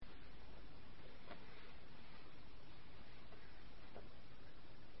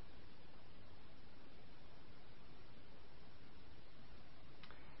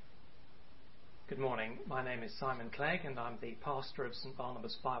morning. My name is Simon Clegg and I'm the pastor of St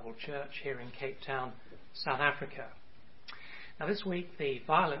Barnabas Bible Church here in Cape Town, South Africa. Now this week the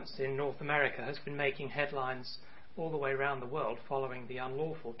violence in North America has been making headlines all the way around the world following the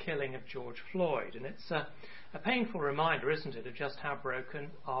unlawful killing of George Floyd, and it's a painful reminder, isn't it, of just how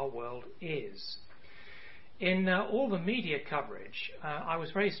broken our world is. In all the media coverage, I was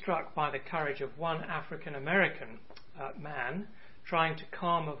very struck by the courage of one African American man trying to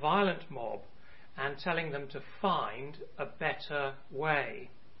calm a violent mob and telling them to find a better way.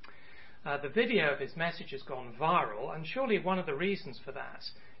 The video of his message has gone viral, and surely one of the reasons for that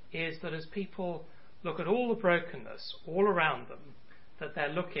is that as people look at all the brokenness all around them, that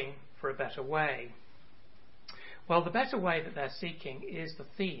they're looking for a better way. Well, the better way that they're seeking is the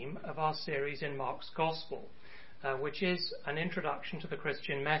theme of our series in Mark's Gospel, which is an introduction to the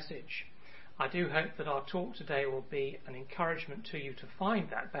Christian message. I do hope that our talk today will be an encouragement to you to find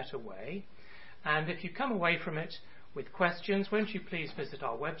that better way. And if you come away from it with questions, won't you please visit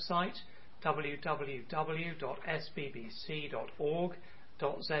our website, www.sbbc.org.za,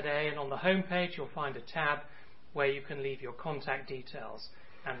 and on the homepage you'll find a tab where you can leave your contact details,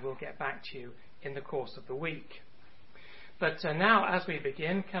 and we'll get back to you in the course of the week. But now, as we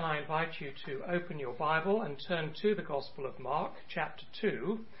begin, can I invite you to open your Bible and turn to the Gospel of Mark, chapter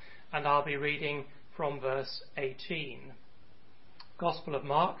 2, and I'll be reading from verse 18. Gospel of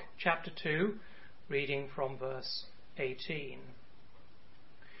Mark, chapter 2, reading from verse 18.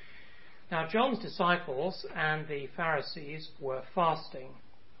 Now John's disciples and the Pharisees were fasting.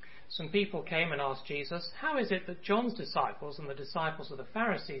 Some people came and asked Jesus, "How is it that John's disciples and the disciples of the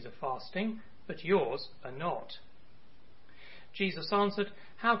Pharisees are fasting, but yours are not?" Jesus answered,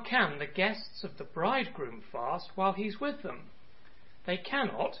 "How can the guests of the bridegroom fast while he's with them? They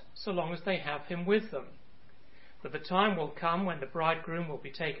cannot, so long as they have him with them. But the time will come when the bridegroom will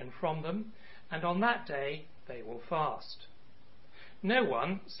be taken from them, and on that day they will fast. No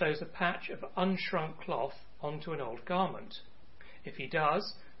one sews a patch of unshrunk cloth onto an old garment. If he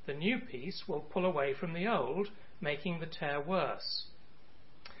does, the new piece will pull away from the old, making the tear worse.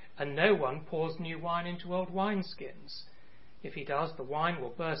 And no one pours new wine into old wineskins. If he does, the wine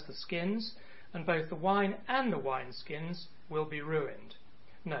will burst the skins, and both the wine and the wineskins will be ruined.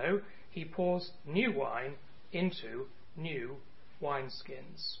 No, he pours new wine into new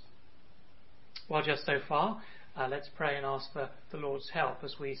wineskins." Well, just so far, let's pray and ask for the Lord's help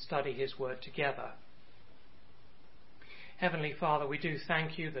as we study his word together. Heavenly Father, we do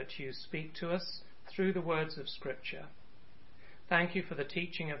thank you that you speak to us through the words of Scripture. Thank you for the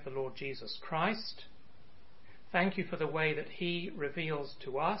teaching of the Lord Jesus Christ. Thank you for the way that he reveals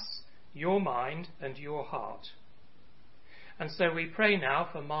to us your mind and your heart. And so we pray now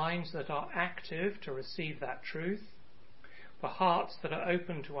for minds that are active to receive that truth, for hearts that are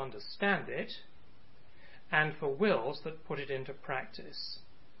open to understand it, and for wills that put it into practice.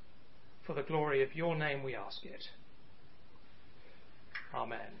 For the glory of your name we ask it.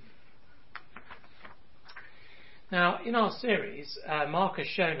 Amen. Now, in our series, Mark has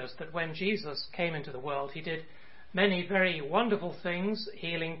shown us that when Jesus came into the world, he did many very wonderful things,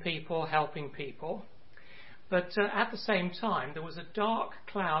 healing people, helping people. But at the same time, there was a dark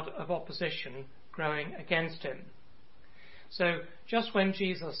cloud of opposition growing against him. So just when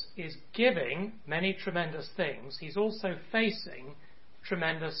Jesus is giving many tremendous things, he's also facing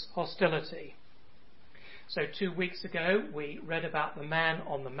tremendous hostility. So 2 weeks ago, we read about the man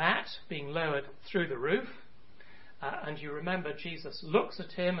on the mat being lowered through the roof. And you remember Jesus looks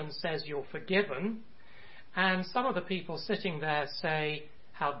at him and says, "You're forgiven." And some of the people sitting there say,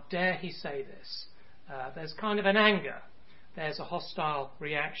 "How dare he say this?" There's kind of an anger. There's a hostile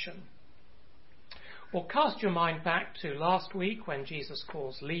reaction. Well, cast your mind back to last week when Jesus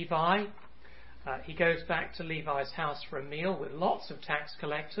calls Levi. He goes back to Levi's house for a meal with lots of tax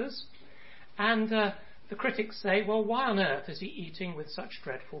collectors. And the critics say, well, why on earth is he eating with such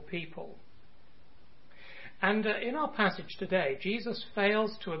dreadful people? And in our passage today, Jesus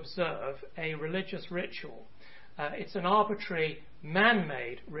fails to observe a religious ritual. It's an arbitrary,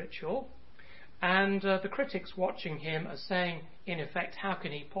 man-made ritual. And the critics watching him are saying, in effect, how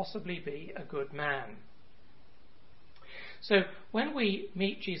can he possibly be a good man? So when we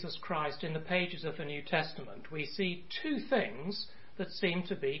meet Jesus Christ in the pages of the New Testament, we see two things that seem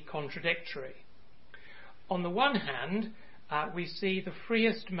to be contradictory. On the one hand, we see the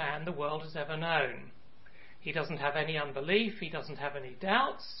freest man the world has ever known. He doesn't have any unbelief, he doesn't have any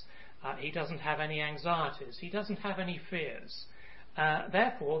doubts, he doesn't have any anxieties, he doesn't have any fears.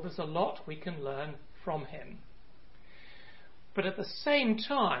 Therefore, there's a lot we can learn from him. But at the same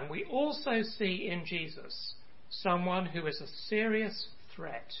time, we also see in Jesus someone who is a serious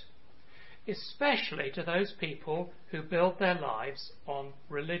threat. especially to those people who build their lives on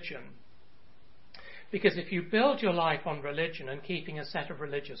religion. Because if you build your life on religion and keeping a set of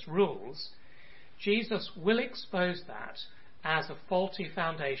religious rules, Jesus will expose that as a faulty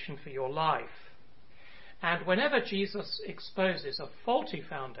foundation for your life. And whenever Jesus exposes a faulty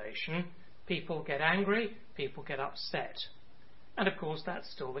foundation, people get angry, people get upset. And of course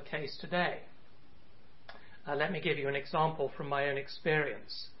that's still the case today. Let me give you an example from my own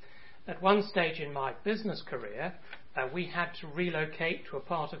experience. At one stage in my business career, we had to relocate to a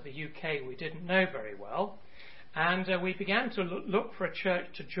part of the UK we didn't know very well, and we began to look for a church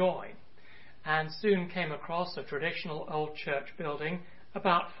to join, and soon came across a traditional old church building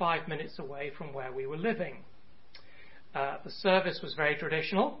about 5 minutes away from where we were living. The service was very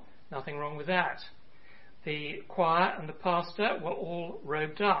traditional, nothing wrong with that. The choir and the pastor were all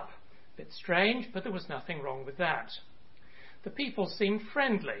robed up. A bit strange, but there was nothing wrong with that. The people seemed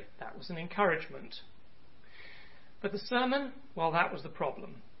friendly. That was an encouragement. But the sermon, well, that was the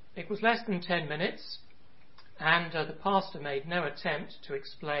problem. It was less than 10 minutes, and the pastor made no attempt to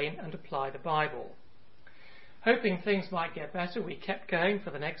explain and apply the Bible. Hoping things might get better, we kept going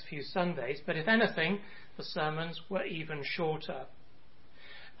for the next few Sundays, but if anything, the sermons were even shorter.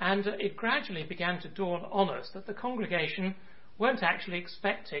 And it gradually began to dawn on us that the congregation weren't actually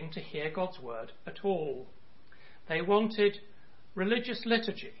expecting to hear God's word at all. They wanted religious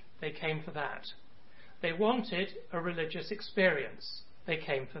liturgy. They came for that. They wanted a religious experience. They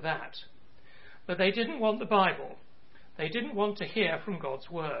came for that. But they didn't want the Bible. They didn't want to hear from God's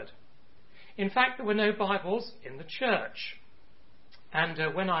word. In fact, there were no Bibles in the church.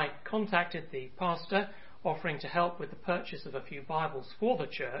 And when I contacted the pastor offering to help with the purchase of a few Bibles for the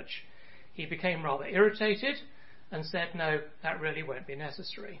church, he became rather irritated and said, no, that really won't be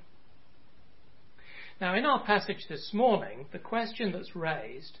necessary. Now, in our passage this morning, the question that's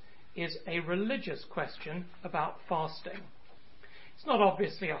raised is a religious question about fasting. It's not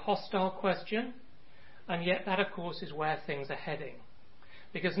obviously a hostile question, and yet that, of course, is where things are heading.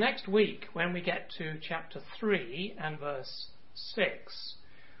 Because next week, when we get to chapter 3 and verse 6,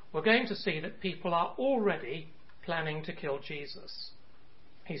 we're going to see that people are already planning to kill Jesus.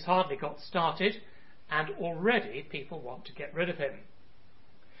 He's hardly got started, and already people want to get rid of him.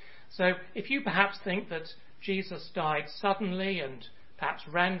 So if you perhaps think that Jesus died suddenly and perhaps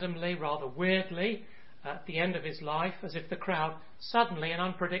randomly, rather weirdly, at the end of his life, as if the crowd suddenly and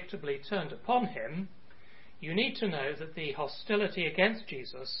unpredictably turned upon him, you need to know that the hostility against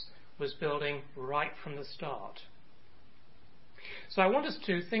Jesus was building right from the start. So I want us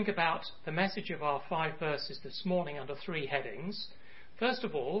to think about the message of our 5 verses this morning under 3 headings. First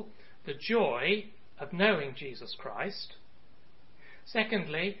of all, the joy of knowing Jesus Christ.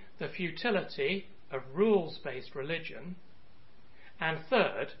 Secondly, the futility of rules-based religion. And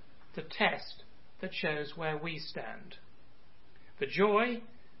third, the test that shows where we stand. The joy,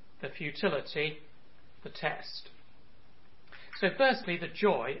 the futility, the test. So firstly, the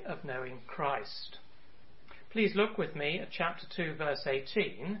joy of knowing Christ. Please look with me at chapter 2, verse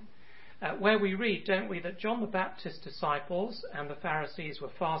 18, where we read, don't we, that John the Baptist's disciples and the Pharisees were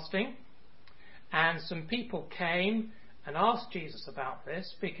fasting, and some people came and asked Jesus about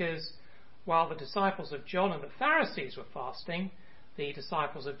this, because while the disciples of John and the Pharisees were fasting, the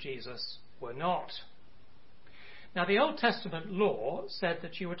disciples of Jesus were not. Now, the Old Testament law said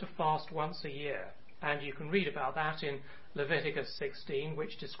that you were to fast once a year, and you can read about that in Leviticus 16,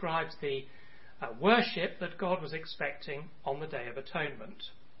 which describes the worship that God was expecting on the Day of Atonement.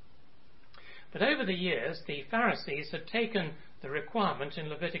 But over the years, the Pharisees had taken the requirement in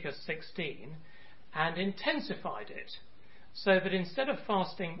Leviticus 16 and intensified it, so that instead of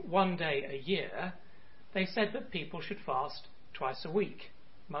fasting one day a year, they said that people should fast twice a week,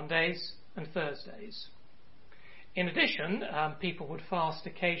 Mondays and Thursdays. In addition, people would fast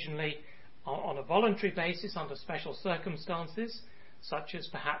occasionally on a voluntary basis under special circumstances, such as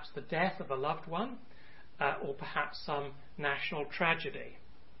perhaps the death of a loved one, or perhaps some national tragedy.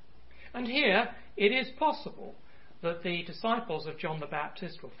 And here it is possible that the disciples of John the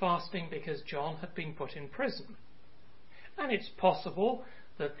Baptist were fasting because John had been put in prison. And it's possible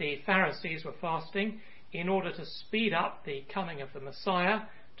that the Pharisees were fasting in order to speed up the coming of the Messiah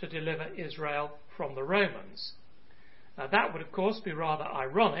to deliver Israel from the Romans. Now, that would, of course, be rather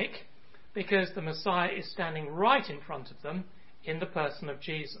ironic, because the Messiah is standing right in front of them in the person of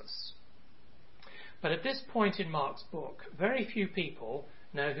Jesus. But at this point in Mark's book, very few people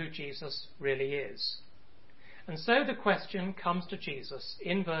know who Jesus really is. And so the question comes to Jesus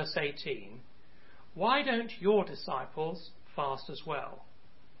in verse 18, why don't your disciples fast as well?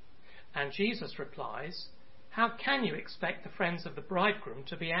 And Jesus replies, how can you expect the friends of the bridegroom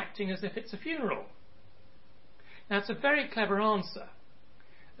to be acting as if it's a funeral? Now, it's a very clever answer.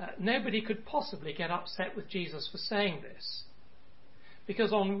 Nobody could possibly get upset with Jesus for saying this.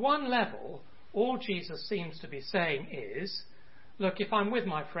 Because on one level, all Jesus seems to be saying is, look, if I'm with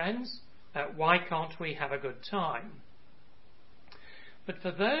my friends, why can't we have a good time? But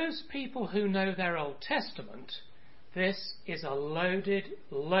for those people who know their Old Testament, this is a loaded,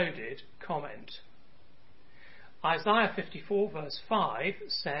 loaded comment. Isaiah 54 verse 5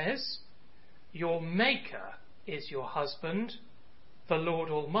 says, your Maker is your husband, the Lord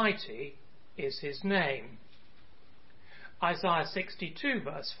Almighty is his name. Isaiah 62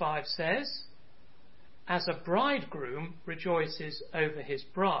 verse 5 says, as a bridegroom rejoices over his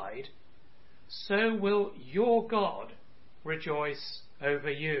bride, so will your God rejoice over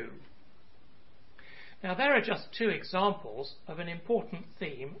you. Now, there are just two examples of an important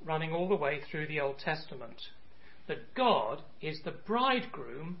theme running all the way through the Old Testament. That God is the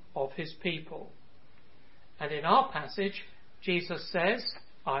bridegroom of his people. And in our passage, Jesus says,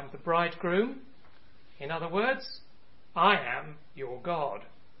 I'm the bridegroom. In other words, I am your God.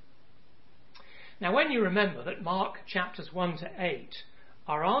 Now, when you remember that Mark chapters 1 to 8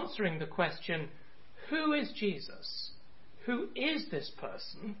 are answering the question, who is Jesus? Who is this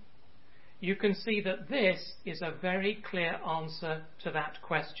person? You can see that this is a very clear answer to that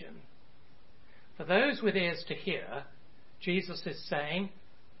question. For those with ears to hear, Jesus is saying,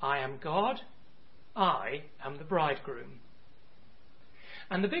 I am God, I am the bridegroom.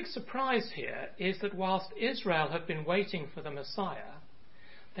 And the big surprise here is that whilst Israel had been waiting for the Messiah,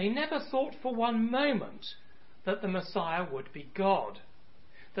 they never thought for one moment that the Messiah would be God,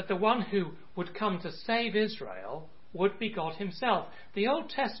 that the one who would come to save Israel would be God himself. The Old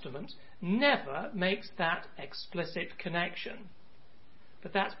Testament never makes that explicit connection.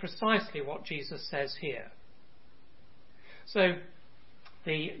 But that's precisely what Jesus says here. So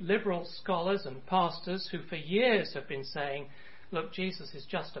the liberal scholars and pastors who for years have been saying, look, Jesus is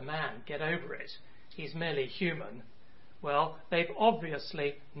just a man, get over it, he's merely human, well, they've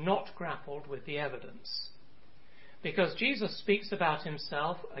obviously not grappled with the evidence. Because Jesus speaks about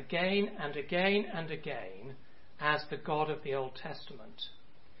himself again and again and again as the God of the Old Testament.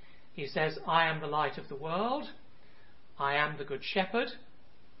 He says, I am the light of the world, I am the good shepherd,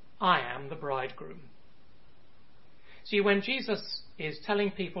 I am the bridegroom. See, when Jesus is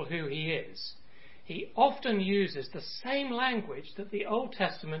telling people who he is, he often uses the same language that the Old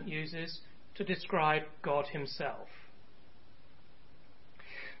Testament uses to describe God himself.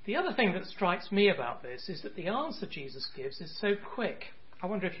 The other thing that strikes me about this is that the answer Jesus gives is so quick. I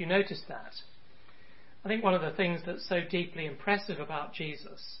wonder if you noticed that. I think one of the things that's so deeply impressive about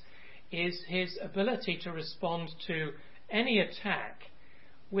Jesus is his ability to respond to any attack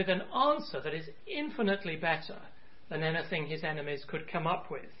with an answer that is infinitely better than anything his enemies could come up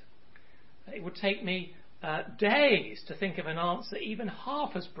with. It would take me days to think of an answer even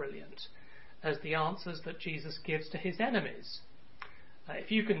half as brilliant as the answers that Jesus gives to his enemies. If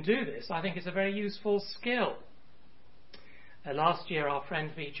you can do this, I think it's a very useful skill. Last year our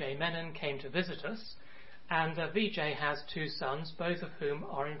friend Vijay Menon came to visit us, and Vijay has two sons, both of whom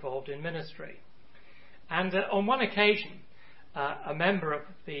are involved in ministry. And on one occasion, a member of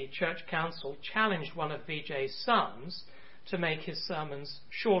the church council challenged one of Vijay's sons to make his sermons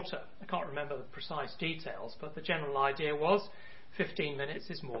shorter. I can't remember the precise details, but the general idea was 15 minutes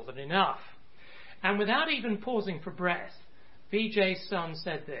is more than enough. And without even pausing for breath, Vijay's son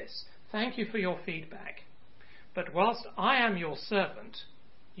said this, thank you for your feedback, but whilst I am your servant,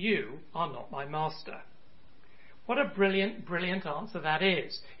 you are not my master. What a brilliant, brilliant answer that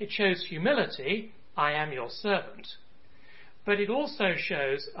is. It shows humility, I am your servant. But it also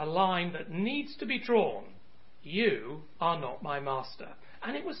shows a line that needs to be drawn. You are not my master.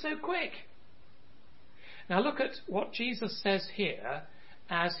 And it was so quick. Now look at what Jesus says here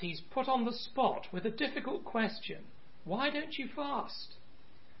as he's put on the spot with a difficult question. Why don't you fast?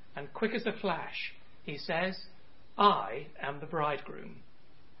 And quick as a flash, he says, I am the bridegroom.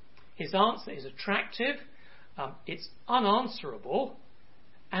 His answer is attractive, it's unanswerable,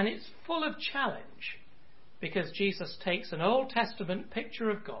 and it's full of challenge, because Jesus takes an Old Testament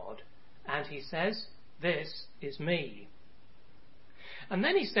picture of God and he says, this is me. And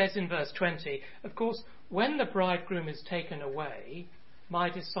then he says in verse 20, of course, when the bridegroom is taken away,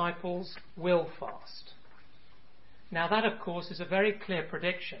 my disciples will fast. Now that, of course, is a very clear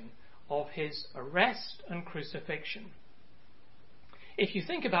prediction of his arrest and crucifixion. If you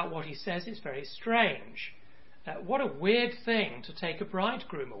think about what he says, it's very strange. What a weird thing to take a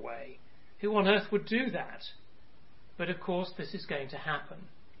bridegroom away. Who on earth would do that? But of course, this is going to happen.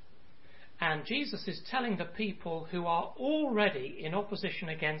 And Jesus is telling the people who are already in opposition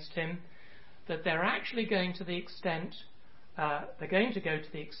against him that they're actually going to the extent, they're going to go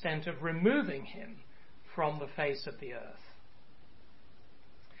to the extent of removing him from the face of the earth.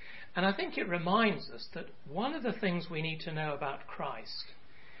 And I think it reminds us that one of the things we need to know about Christ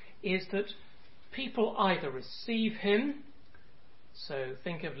is that people either receive him, so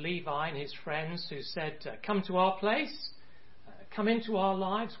think of Levi and his friends who said, come to our place, come into our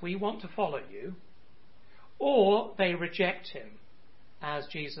lives, we want to follow you, or they reject him, as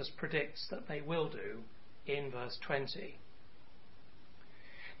Jesus predicts that they will do in verse 20.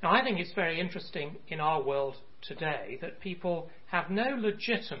 Now, I think it's very interesting in our world today that people have no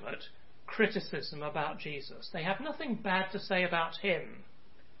legitimate criticism about Jesus. They have nothing bad to say about him.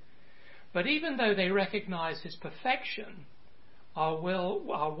 But even though they recognize his perfection, our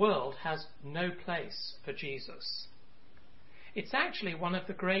world has no place for Jesus. It's actually one of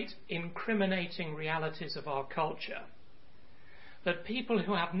the great incriminating realities of our culture that people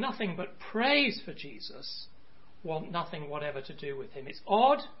who have nothing but praise for Jesus want nothing whatever to do with him. It's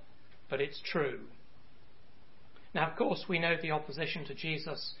odd, but it's true. Now, of course, we know the opposition to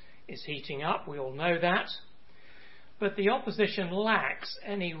Jesus is heating up. We all know that. But the opposition lacks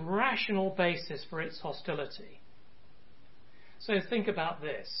any rational basis for its hostility. So think about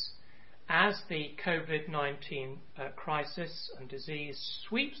this. As the COVID-19 crisis and disease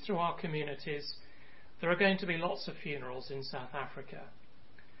sweeps through our communities, there are going to be lots of funerals in South Africa.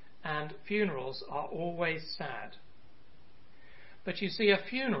 And funerals are always sad. But you see, a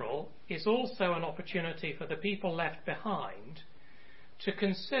funeral is also an opportunity for the people left behind to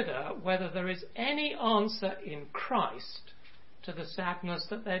consider whether there is any answer in Christ to the sadness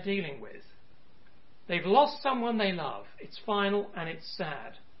that they're dealing with. They've lost someone they love. It's final and it's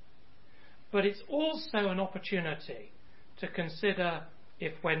sad. But it's also an opportunity to consider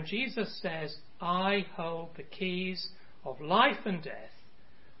if when Jesus says, I hold the keys of life and death,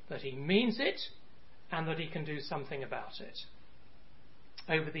 that he means it and that he can do something about it.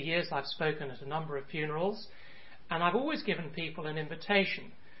 Over the years I've spoken at a number of funerals, and I've always given people an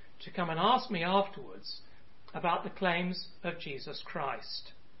invitation to come and ask me afterwards about the claims of Jesus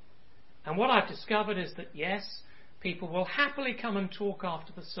Christ. And what I've discovered is that yes, people will happily come and talk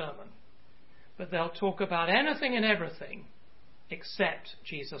after the sermon, but they'll talk about anything and everything except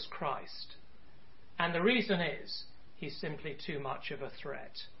Jesus Christ. And the reason is he's simply too much of a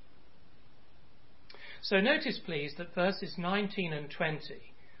threat. So notice, please, that verses 19 and 20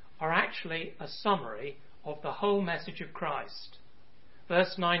 are actually a summary of the whole message of Christ.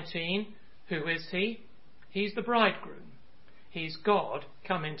 Verse 19, who is he? He's the bridegroom. He's God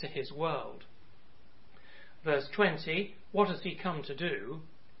come into his world. Verse 20, what has he come to do?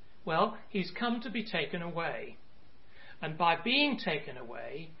 Well, he's come to be taken away. And by being taken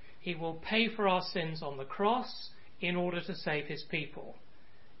away, he will pay for our sins on the cross in order to save his people,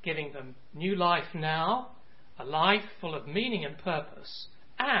 giving them new life now, a life full of meaning and purpose,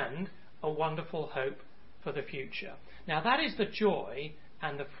 and a wonderful hope for the future. Now that is the joy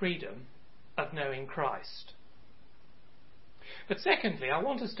and the freedom of knowing Christ. But secondly, I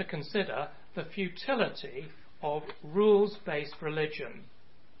want us to consider the futility of rules-based religion.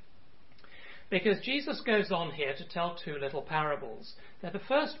 Because Jesus goes on here to tell two little parables. They're the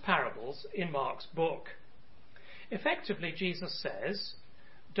first parables in Mark's book. Effectively, Jesus says,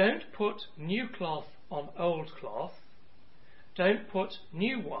 don't put new cloth on old cloth. Don't put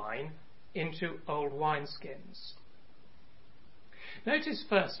new wine into old wineskins. Notice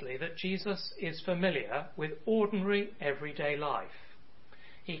firstly that Jesus is familiar with ordinary everyday life.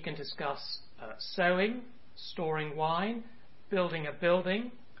 He can discuss sowing, storing wine, building a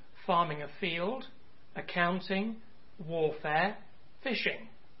building, farming a field, accounting, warfare, fishing.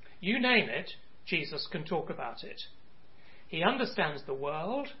 You name it, Jesus can talk about it. He understands the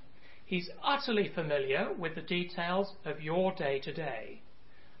world. He's utterly familiar with the details of your day-to-day.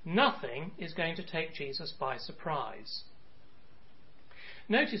 Nothing is going to take Jesus by surprise.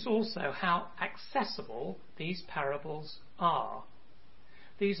 Notice also how accessible these parables are.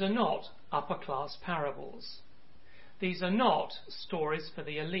 These are not upper-class parables. These are not stories for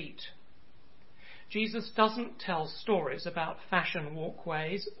the elite. Jesus doesn't tell stories about fashion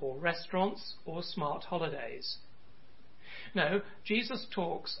walkways or restaurants or smart holidays. No, Jesus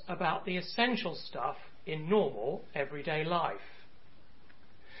talks about the essential stuff in normal, everyday life.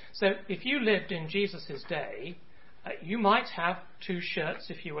 So if you lived in Jesus' day, you might have 2 shirts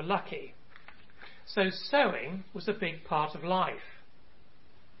if you were lucky. So sewing was a big part of life.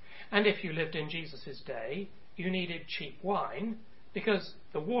 And if you lived in Jesus' day, you needed cheap wine because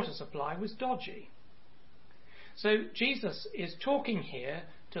the water supply was dodgy. So Jesus is talking here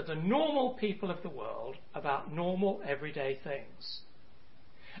to the normal people of the world about normal everyday things.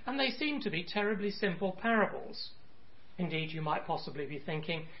 And they seem to be terribly simple parables. Indeed, you might possibly be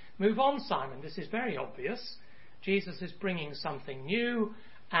thinking, move on, Simon, this is very obvious. Jesus is bringing something new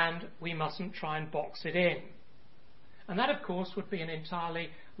and we mustn't try and box it in. And that, of course, would be an entirely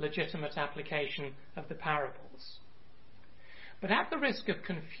legitimate application of the parables. But at the risk of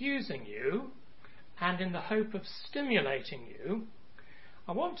confusing you, and in the hope of stimulating you,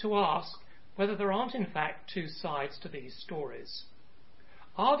 I want to ask whether there aren't in fact two sides to these stories.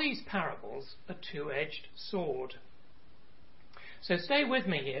 Are these parables a two-edged sword? So stay with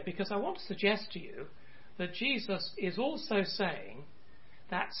me here, because I want to suggest to you that Jesus is also saying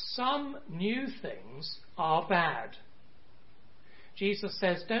that some new things are bad. Jesus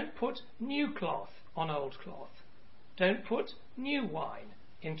says, don't put new cloth on old cloth. Don't put new wine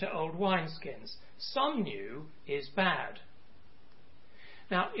into old wineskins. Some new is bad.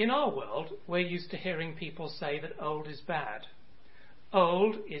 Now, in our world, we're used to hearing people say that old is bad.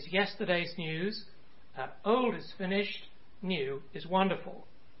 Old is yesterday's news. Old is finished. New is wonderful.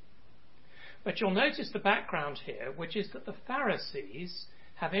 But you'll notice the background here, which is that the Pharisees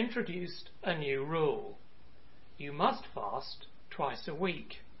have introduced a new rule. You must fast twice a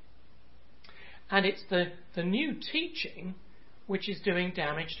week. And it's the new teaching which is doing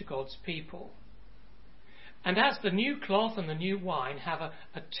damage to God's people. And as the new cloth and the new wine have a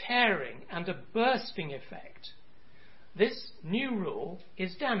tearing and a bursting effect, this new rule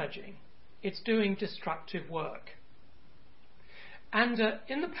is damaging. It's doing destructive work. And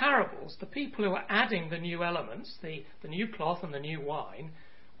in the parables, the people who are adding the new elements, the new cloth and the new wine,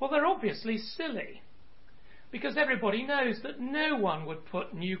 well, they're obviously silly. Because everybody knows that no one would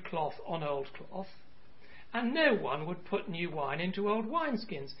put new cloth on old cloth, and no one would put new wine into old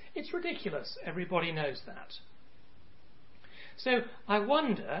wineskins. It's ridiculous. Everybody knows that. So I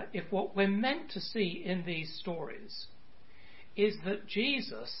wonder if what we're meant to see in these stories is that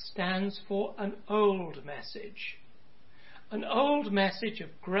Jesus stands for an old message. An old message of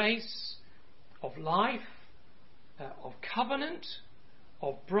grace, of life, of covenant,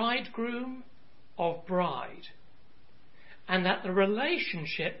 of bridegroom, of bride. And that the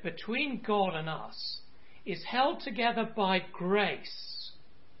relationship between God and us is held together by grace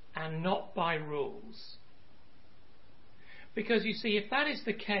and not by rules. Because you see, if that is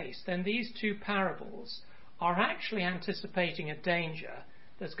the case, then these two parables are actually anticipating a danger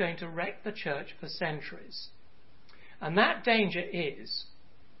that's going to wreck the church for centuries. And that danger is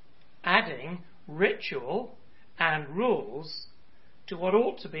adding ritual and rules to what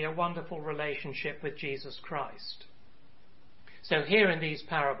ought to be a wonderful relationship with Jesus Christ. So here in these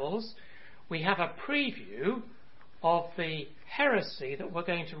parables, we have a preview of the heresy that we're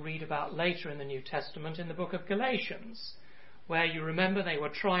going to read about later in the New Testament in the book of Galatians, where you remember they were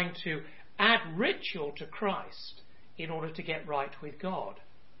trying to add ritual to Christ in order to get right with God.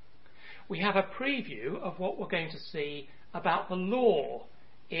 We have a preview of what we're going to see about the law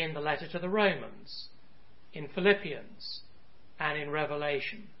in the letter to the Romans, in Philippians, and in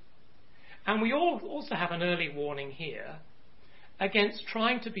Revelation. And we also have an early warning here against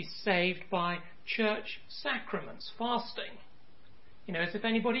trying to be saved by church sacraments, fasting. You know, as if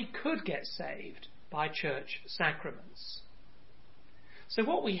anybody could get saved by church sacraments. So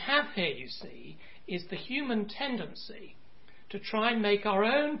what we have here, you see, is the human tendency to try and make our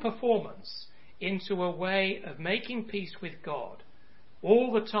own performance into a way of making peace with God,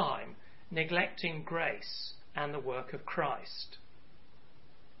 all the time neglecting grace and the work of Christ.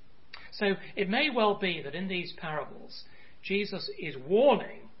 So it may well be that in these parables, Jesus is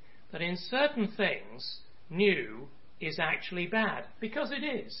warning that in certain things, new is actually bad, because it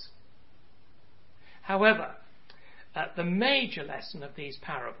is. However, the major lesson of these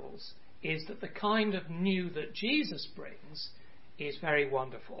parables is that the kind of new that Jesus brings is very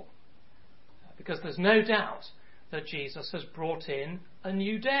wonderful. Because there's no doubt that Jesus has brought in a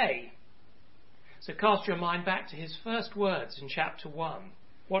new day. So cast your mind back to his first words in chapter 1.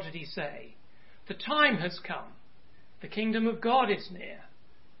 What did he say? The time has come. The kingdom of God is near.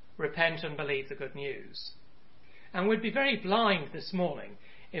 Repent and believe the good news. And we'd be very blind this morning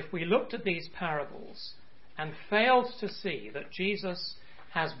if we looked at these parables and failed to see that Jesus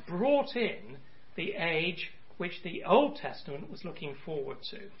has brought in the age which the Old Testament was looking forward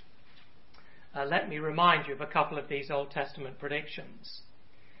to. Let me remind you of a couple of these Old Testament predictions.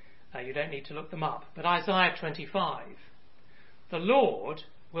 You don't need to look them up. But Isaiah 25. The Lord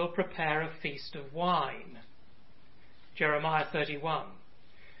will prepare a feast of wine. Jeremiah 31.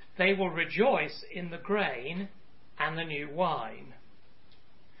 They will rejoice in the grain and the new wine.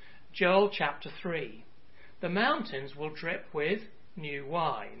 Joel chapter 3. The mountains will drip with new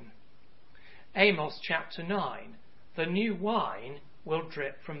wine. Amos chapter 9, the new wine will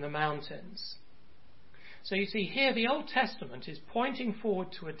drip from the mountains. So you see here the Old Testament is pointing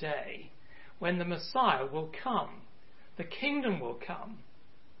forward to a day when the Messiah will come, the kingdom will come.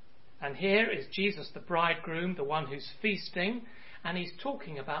 And here is Jesus the bridegroom, the one who's feasting, and he's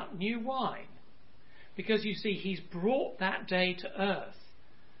talking about new wine. Because you see, he's brought that day to earth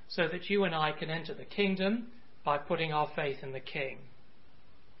so that you and I can enter the kingdom by putting our faith in the King.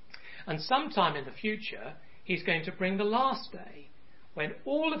 And sometime in the future, he's going to bring the last day when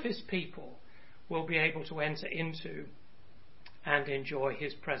all of his people will be able to enter into and enjoy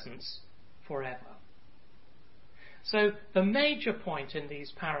his presence forever. So the major point in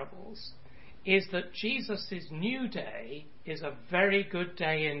these parables is that Jesus' new day is a very good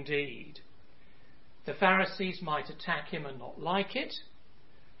day indeed. The Pharisees might attack him and not like it.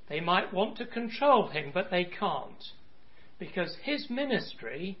 They might want to control him, but they can't, because his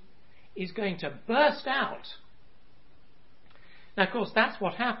ministry is going to burst out. Now, of course, that's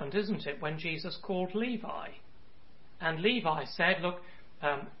what happened, isn't it, when Jesus called Levi? And Levi said, look,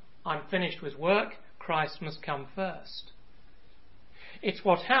 I'm finished with work, Christ must come first. It's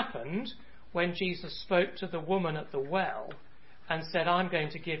what happened when Jesus spoke to the woman at the well and said, I'm going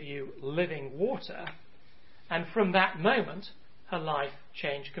to give you living water. And from that moment, her life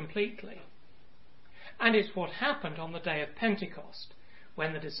changed completely. And it's what happened on the day of Pentecost,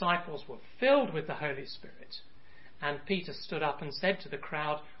 when the disciples were filled with the Holy Spirit. And Peter stood up and said to the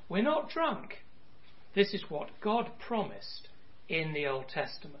crowd, we're not drunk. This is what God promised in the Old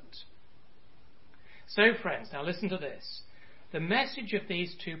Testament. So, friends, now listen to this. The message of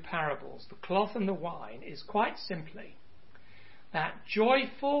these two parables, the cloth and the wine, is quite simply that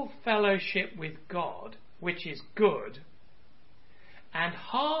joyful fellowship with God, which is good, and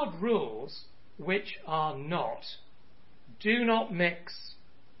hard rules, which are not, do not mix.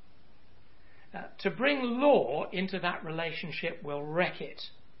 To bring law into that relationship will wreck it.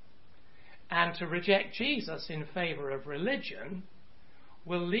 And to reject Jesus in favour of religion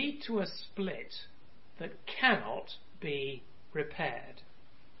will lead to a split that cannot be repaired.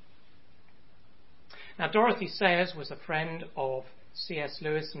 Now, Dorothy Sayers was a friend of C.S.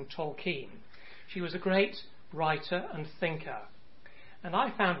 Lewis and Tolkien. She was a great writer and thinker. And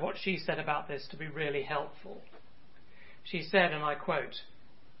I found what she said about this to be really helpful. She said, and I quote,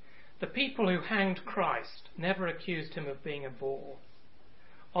 "The people who hanged Christ never accused him of being a bore.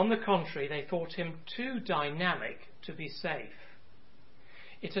 On the contrary, they thought him too dynamic to be safe.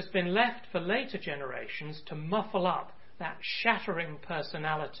 It has been left for later generations to muffle up that shattering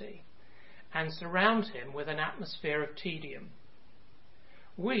personality and surround him with an atmosphere of tedium.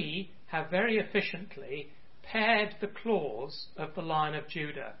 We have very efficiently pared the claws of the Lion of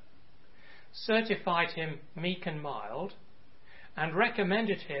Judah, certified him meek and mild, and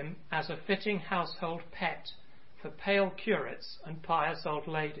recommended him as a fitting household pet for pale curates and pious old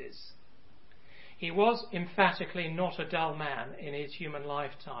ladies. He was emphatically not a dull man in his human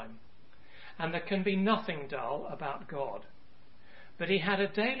lifetime, and there can be nothing dull about God. But he had a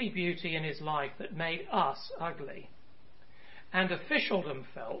daily beauty in his life that made us ugly, and officialdom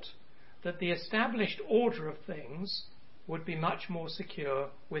felt that the established order of things would be much more secure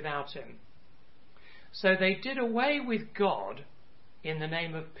without him. So they did away with God in the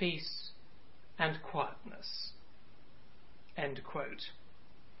name of peace and quietness." End quote.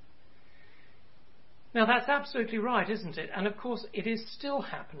 Now that's absolutely right, isn't it? And of course it is still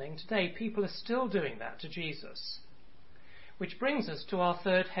happening today. People are still doing that to Jesus. Which brings us to our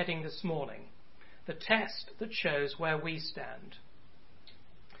third heading this morning, the test that shows where we stand.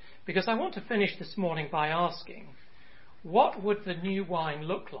 Because I want to finish this morning by asking, what would the new wine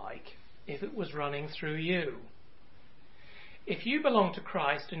look like if it was running through you? If you belong to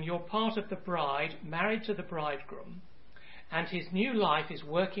Christ and you're part of the bride, married to the bridegroom, and his new life is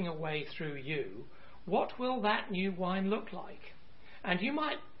working away through you, what will that new wine look like? And you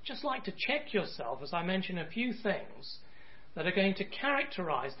might just like to check yourself as I mention a few things that are going to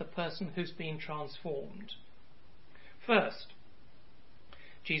characterize the person who's been transformed. First,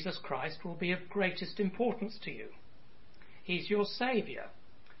 Jesus Christ will be of greatest importance to you. He's your Saviour.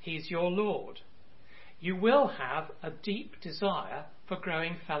 He's your Lord. You will have a deep desire for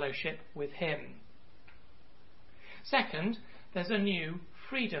growing fellowship with him. Second, there's a new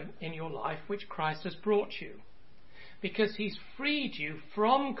freedom in your life which Christ has brought you, because he's freed you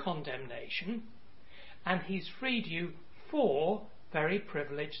from condemnation and he's freed you for very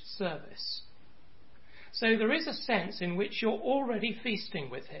privileged service. So there is a sense in which you're already feasting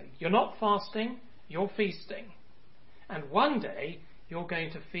with him. You're not fasting, you're feasting. And one day you're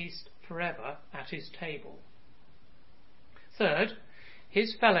going to feast forever at his table. Third,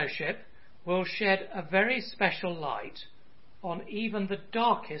 his fellowship will shed a very special light on even the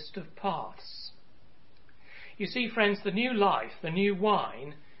darkest of paths. You see, friends, the new life, the new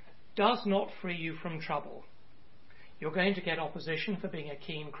wine, does not free you from trouble. You're going to get opposition for being a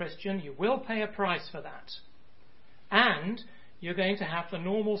keen Christian. You will pay a price for that. And you're going to have the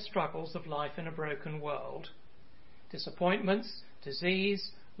normal struggles of life in a broken world. Disappointments, disease,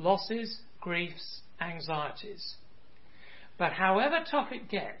 losses, griefs, anxieties. But however tough it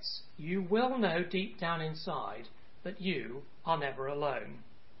gets, you will know deep down inside that you are never alone.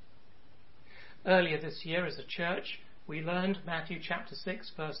 Earlier this year as a church, we learned Matthew chapter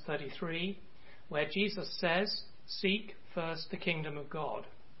 6 verse 33, where Jesus says, "Seek first the kingdom of God."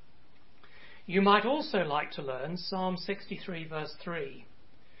 You might also like to learn Psalm 63 verse 3,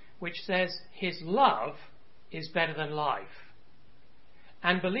 which says, "His love is better than life."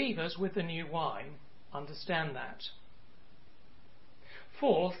 And believers with the new wine understand that.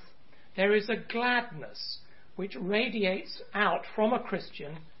 Fourth, there is a gladness which radiates out from a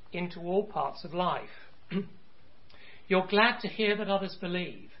Christian into all parts of life. You're glad to hear that others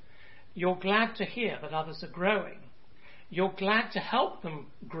believe. You're glad to hear that others are growing. You're glad to help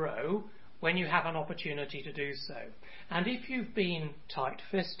them grow when you have an opportunity to do so. And if you've been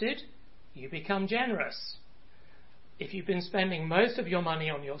tight-fisted, you become generous. If you've been spending most of your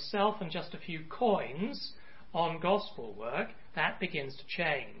money on yourself and just a few coins on gospel work, that begins to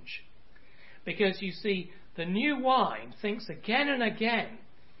change. Because you see, the new wine thinks again and again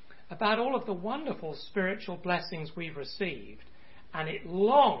about all of the wonderful spiritual blessings we've received, and it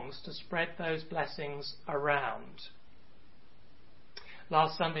longs to spread those blessings around.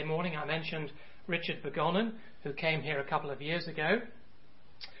 Last Sunday morning I mentioned Richard Begonnen, who came here a couple of years ago.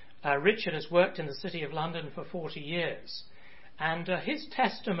 Richard has worked in the City of London for 40 years, and his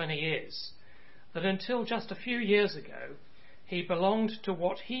testimony is that until just a few years ago he belonged to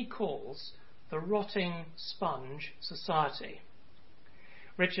what he calls the rotting sponge society.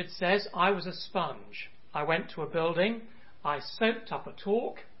 Richard says, "I was a sponge. I went to a building, I soaked up a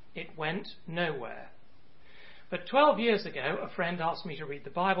talk, it went nowhere. But 12 years ago, a friend asked me to read the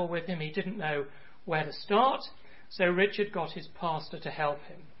Bible with him. He didn't know where to start, so Richard got his pastor to help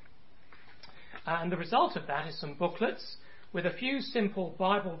him. And the result of that is some booklets with a few simple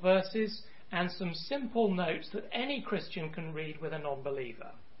Bible verses and some simple notes that any Christian can read with a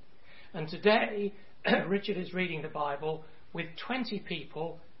non-believer. And today, Richard is reading the Bible with 20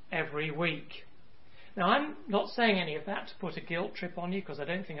 people every week. Now, I'm not saying any of that to put a guilt trip on you, because I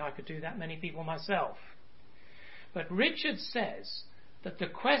don't think I could do that many people myself. But Richard says that the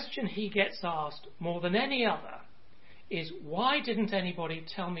question he gets asked more than any other is, why didn't anybody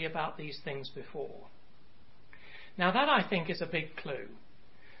tell me about these things before? Now, that I think is a big clue,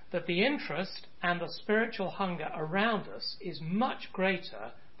 that the interest and the spiritual hunger around us is much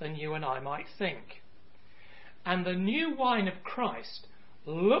greater than you and I might think. And the new wine of Christ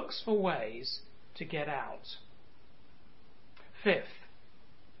looks for ways to get out. Fifth,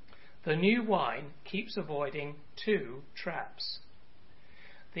 the new wine keeps avoiding two traps.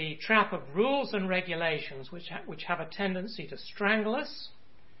 The trap of rules and regulations which have a tendency to strangle us,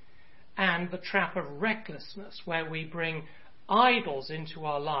 and the trap of recklessness where we bring idols into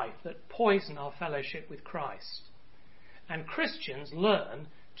our life that poison our fellowship with Christ. And Christians learn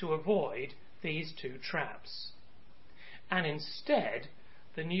to avoid these two traps. And instead,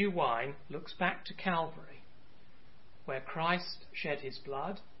 the new wine looks back to Calvary, where Christ shed his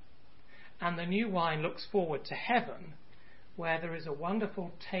blood, and the new wine looks forward to heaven, where there is a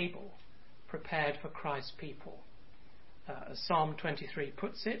wonderful table prepared for Christ's people. As Psalm 23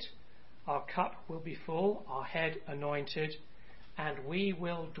 puts it, our cup will be full, our head anointed, and we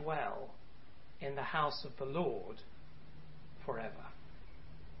will dwell in the house of the Lord forever.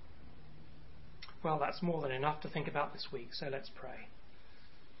 Well, that's more than enough to think about this week, so let's pray.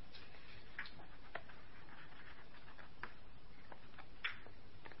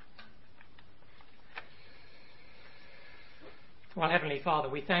 Well, Heavenly Father,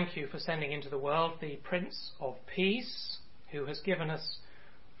 we thank you for sending into the world the Prince of Peace, who has given us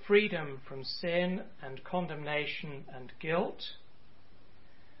freedom from sin and condemnation and guilt,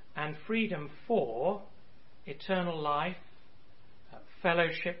 and freedom for eternal life,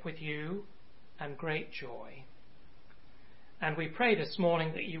 fellowship with you, and great joy. And we pray this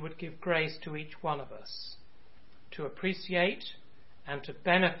morning that you would give grace to each one of us to appreciate and to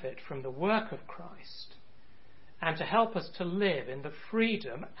benefit from the work of Christ, and to help us to live in the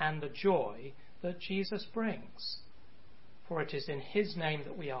freedom and the joy that Jesus brings. For it is in his name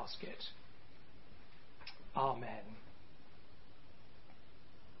that we ask it. Amen.